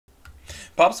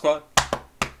Pop Squad,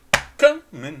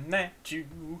 coming at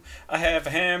you. I have a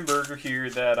hamburger here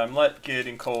that I'm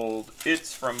getting cold.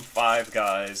 It's from Five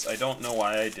Guys. I don't know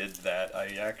why I did that.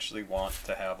 I actually want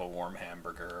to have a warm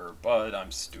hamburger, but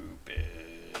I'm stupid.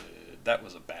 That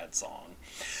was a bad song.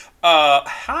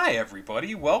 Hi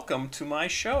everybody, welcome to my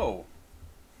show.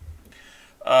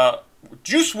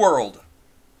 Juice World.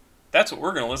 That's what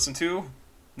we're going to listen to.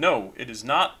 No, it is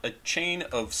not a chain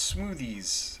of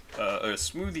smoothies. A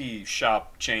smoothie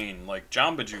shop chain like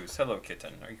Jamba Juice. Hello,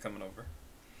 kitten. Are you coming over?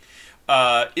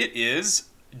 It is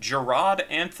Gerard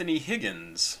Anthony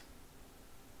Higgins.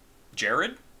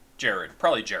 Jared? Jared.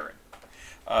 Probably Jared.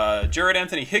 Gerard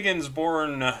Anthony Higgins,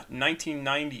 born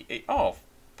 1998. Oh,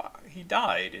 he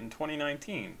died in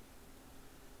 2019.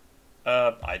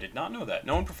 I did not know that.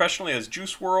 Known professionally as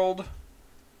Juice Wrld.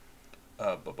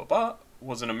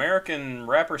 Was an American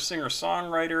rapper, singer,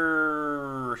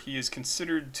 songwriter. He is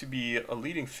considered to be a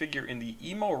leading figure in the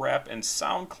emo rap and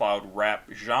SoundCloud rap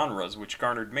genres, which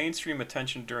garnered mainstream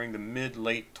attention during the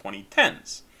mid-late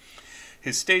 2010s.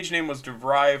 His stage name was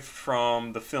derived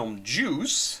from the film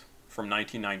Juice from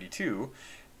 1992,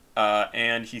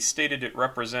 and he stated it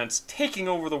represents taking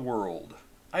over the world.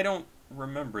 I don't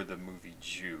remember the movie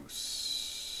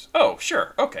Juice. Oh,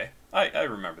 sure, okay. I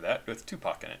remember that, with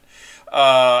Tupac in it.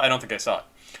 I don't think I saw it.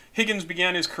 Higgins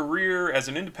began his career as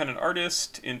an independent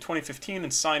artist in 2015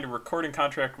 and signed a recording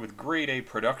contract with Grade A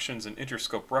Productions and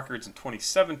Interscope Records in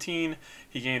 2017.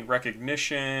 He gained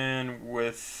recognition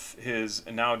with his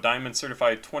now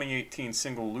Diamond-certified 2018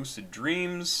 single Lucid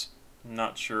Dreams.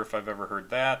 Not sure if I've ever heard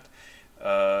that.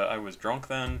 I was drunk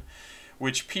then.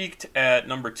 Which peaked at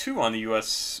number 2 on the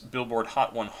U.S. Billboard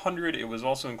Hot 100. It was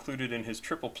also included in his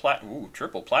triple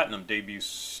platinum debut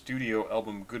studio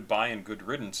album Goodbye and Good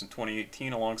Riddance in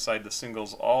 2018, alongside the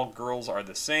singles All Girls Are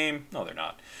the Same. No, they're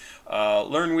not.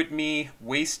 Learn With Me,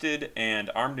 Wasted, and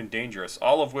Armed and Dangerous,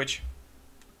 all of which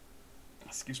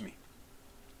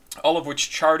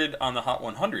charted on the Hot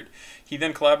 100. He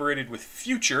then collaborated with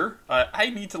Future.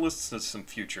 I need to listen to some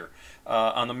Future.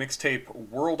 On the mixtape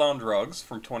Wrld on Drugs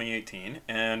from 2018,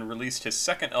 and released his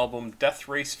second album Death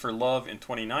Race for Love in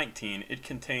 2019. It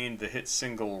contained the hit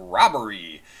single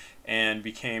Robbery and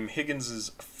became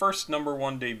Higgins' first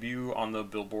 #1 debut on the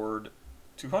Billboard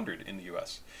 200 in the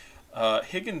U.S.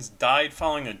 Higgins died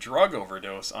following a drug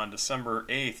overdose on December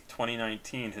 8th,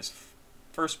 2019. His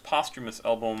first posthumous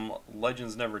album,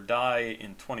 Legends Never Die,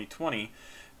 in 2020,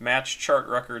 matched chart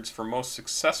records for most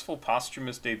successful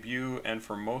posthumous debut and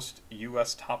for most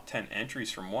U.S. top 10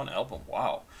 entries from one album.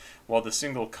 Wow. While the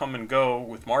single Come and Go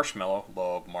with Marshmello,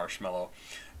 love Marshmello,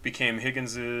 became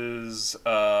Higgins'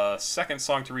 second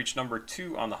song to reach number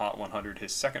 2 on the Hot 100.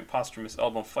 His second posthumous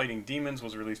album, Fighting Demons,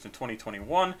 was released in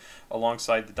 2021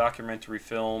 alongside the documentary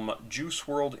film Juice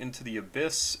Wrld Into the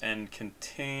Abyss and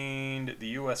contained the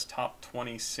U.S. top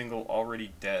 20 single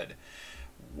Already Dead.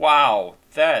 Wow,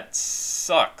 that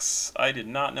sucks. I did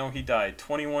not know he died.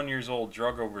 21 years old,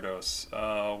 drug overdose.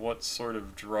 What sort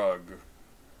of drug?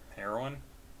 Heroin?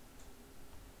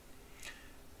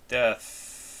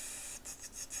 Death.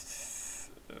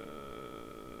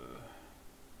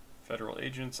 Federal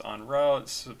agents en route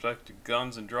subject to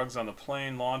guns and drugs on the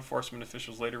plane. Law enforcement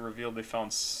officials later revealed they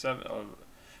found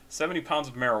 70 pounds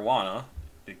of marijuana.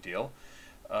 Big deal.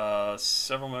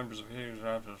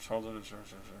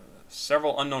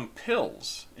 Several unknown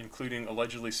pills, including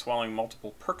allegedly swallowing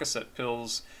multiple Percocet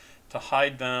pills to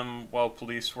hide them while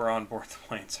police were on board the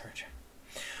plane searching.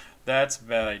 That's a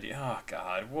bad idea. Oh,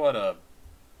 God, what a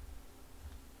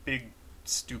big,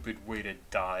 stupid way to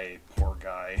die, poor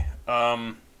guy.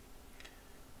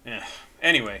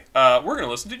 Anyway, we're going to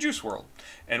listen to Juice Wrld,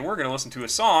 and we're going to listen to a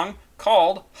song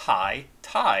called High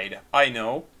Tide. I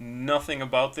know nothing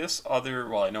about this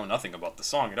well, I know nothing about the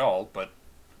song at all, but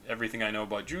everything I know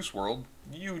about Juice Wrld,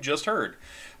 you just heard.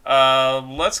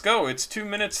 Let's go. It's 2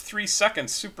 minutes, 3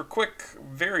 seconds, super quick.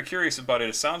 Very curious about it.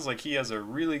 It sounds like he has a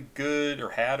really good, or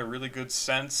had a really good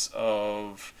sense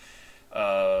of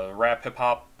rap,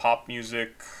 hip-hop, pop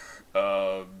music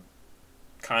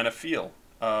kind of feel.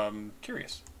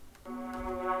 Curious.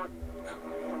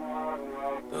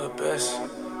 The best.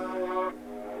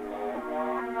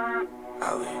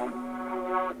 Ali.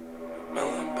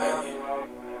 Melon Bailey.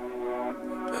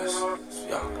 Best.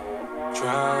 Young.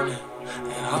 Drowning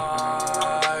in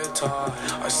high tide.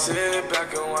 I sit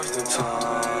back and watch the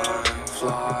time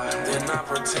fly. Then I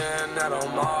pretend that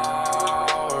I'm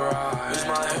alright. Use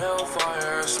my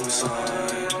hellfire, some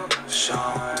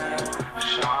sunshine.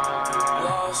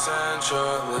 Los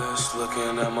Angeles,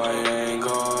 looking at my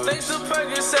angle. Thanks to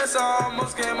Percocets, I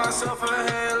almost gave myself a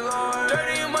halo.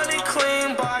 Dirty money,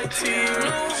 clean by tears.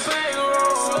 New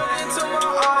bankroll, slid into my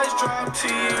drop to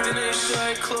you, then they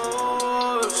shut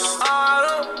close. I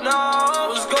don't know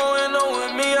what's going on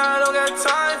with me, I don't got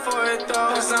time for it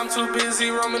though. Cause I'm too busy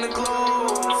roaming the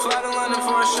globe. Fly to London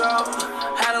for a show.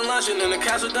 Had a luncheon in the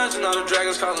castle dungeon, all the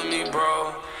dragons calling me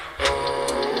bro.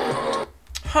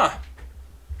 Huh.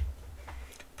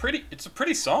 It's a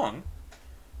pretty song.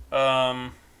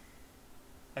 I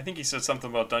think he said something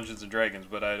about Dungeons and Dragons,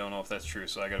 but I don't know if that's true,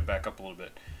 so I gotta back up a little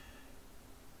bit.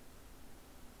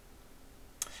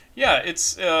 Yeah,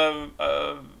 it's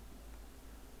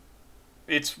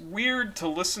weird to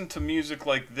listen to music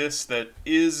like this that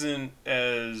isn't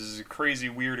as crazy,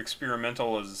 weird,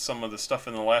 experimental as some of the stuff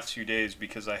in the last few days,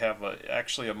 because I have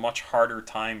actually a much harder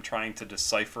time trying to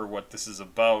decipher what this is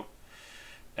about,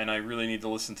 and I really need to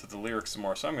listen to the lyrics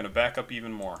more, so I'm going to back up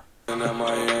even more.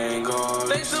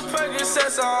 Thanks to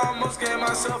Percocets, I almost gave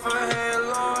myself a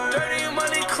headline. Dirty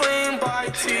money, clean by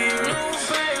tears. New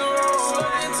bankroll,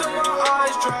 sweat until my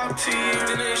eyes drop tears.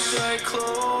 Then they shut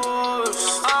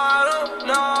close. I don't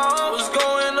know what's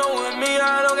going on with me,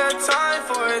 I don't got time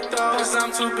for it though. Cause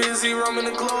I'm too busy roaming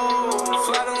the globe.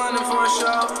 Fly to London for a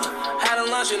show. Had a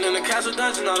luncheon in the castle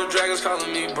dungeon, all the dragons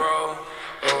calling me bro.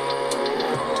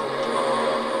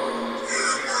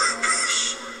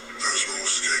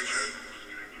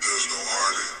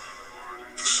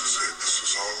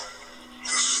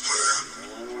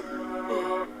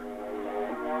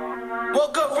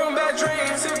 Woke up from bad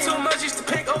dreams, sip too much, used to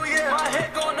pink, oh yeah. My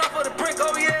head going off of the brink,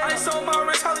 oh yeah. I saw my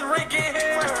wrist, Holly ranking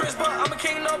hair. Fresh prince, but I'm a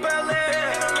king, no ballet.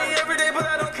 Hate on me every day, but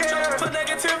I don't care. Put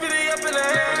negativity up in the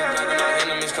air. When my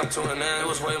enemies come to an end, it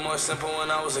was way more simple when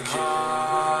I was a kid.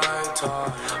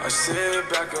 I sit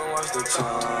back and watch the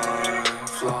time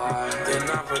fly. Then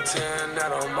I pretend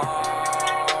that I'm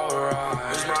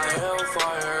alright. Use my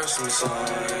hellfire, some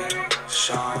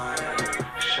sunshine.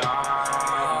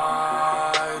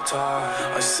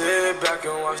 I sit back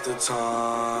and watch the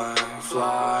time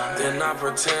fly. Then I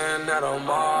pretend that I'm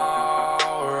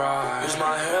alright. Use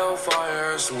my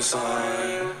hellfire, some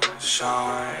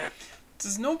sunshine.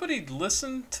 Does nobody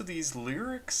listen to these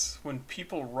lyrics when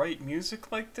people write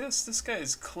music like this? This guy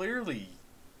is clearly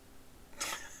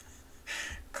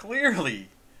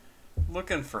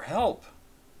looking for help.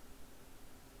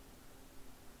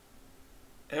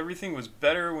 Everything was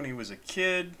better when he was a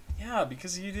kid. Yeah,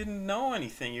 because you didn't know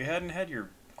anything. You hadn't had your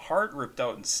heart ripped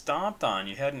out and stomped on.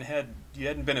 You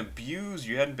hadn't been abused.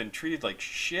 You hadn't been treated like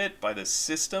shit by the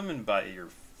system and by your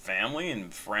family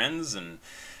and friends and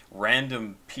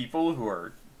random people who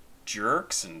are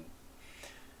jerks and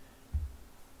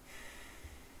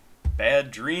bad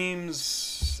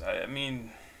dreams. I mean,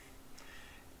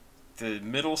 the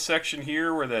middle section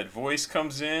here where that voice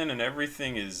comes in and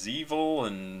everything is evil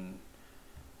and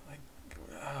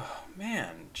oh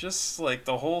man, just like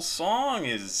the whole song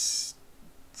is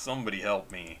somebody help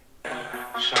me.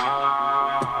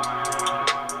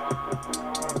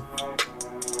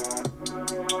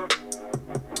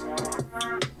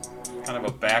 Kind of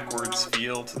a backwards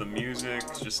feel to the music,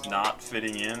 just not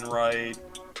fitting in right.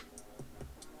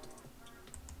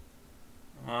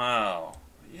 Wow.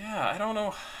 Yeah, I don't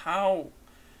know how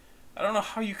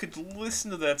you could listen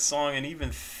to that song and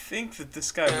even think that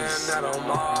this guy was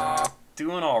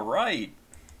doing all right.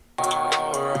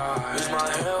 Use my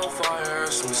hellfire,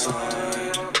 some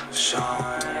sunshine.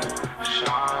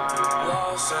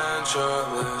 Los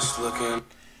Angeles looking.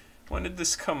 When did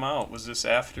this come out? Was this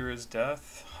after his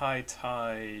death? High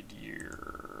Tide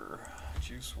Year.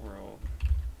 Juice Wrld.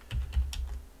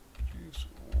 Juice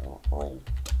Wrld.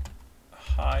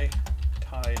 High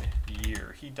Tide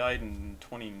Year. He died in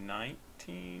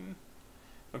 2019.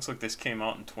 Looks like this came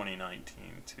out in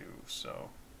 2019 too, so.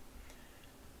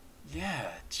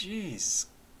 Yeah, jeez.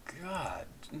 God,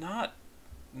 not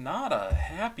a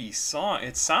happy song.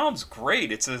 It sounds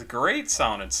great. It's a great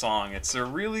sounding song. It's a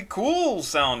really cool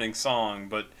sounding song,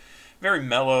 but very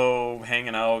mellow,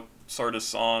 hanging out sort of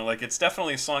song. Like, it's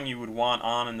definitely a song you would want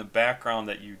on in the background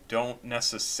that you don't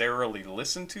necessarily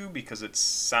listen to because it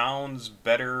sounds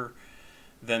better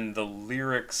than the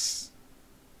lyrics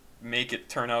make it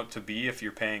turn out to be if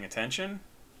you're paying attention.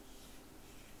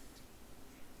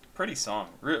 Pretty song.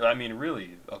 I mean,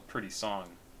 really a pretty song.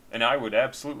 And I would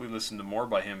absolutely listen to more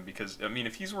by him because, I mean,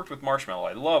 if he's worked with Marshmello,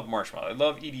 I love Marshmello. I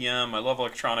love EDM. I love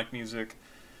electronic music.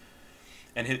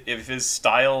 And if his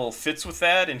style fits with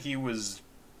that and he was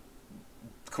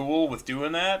cool with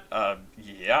doing that,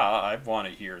 yeah, I want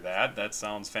to hear that. That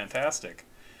sounds fantastic.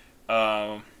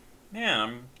 Man,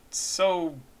 I'm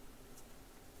so...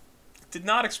 Did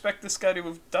not expect this guy to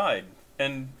have died.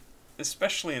 And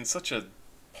especially in such a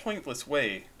pointless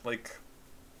way. Like...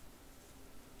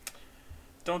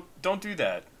 Don't do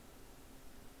that.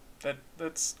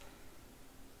 That's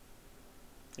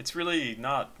It's really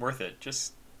not worth it.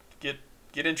 Just get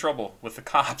get in trouble with the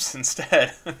cops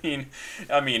instead. I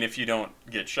mean, if you don't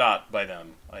get shot by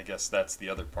them, I guess that's the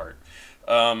other part.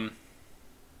 Um,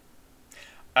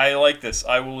 I like this.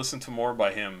 I will listen to more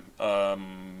by him.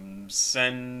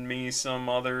 Send me some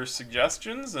other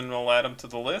suggestions, and I'll add them to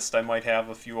the list. I might have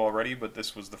a few already, but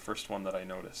this was the first one that I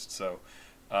noticed. So,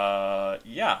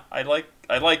 yeah, I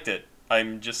liked it.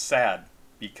 I'm just sad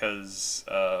because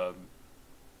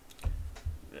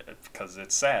because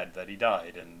it's sad that he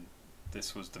died, and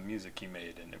this was the music he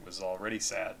made, and it was already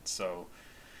sad. So,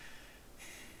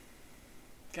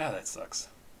 God, that sucks.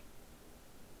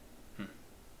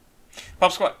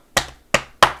 Pop Squad.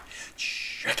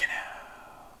 Check it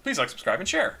out. Please like, subscribe, and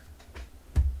share.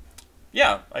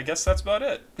 Yeah, I guess that's about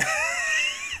it.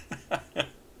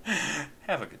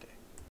 Have a good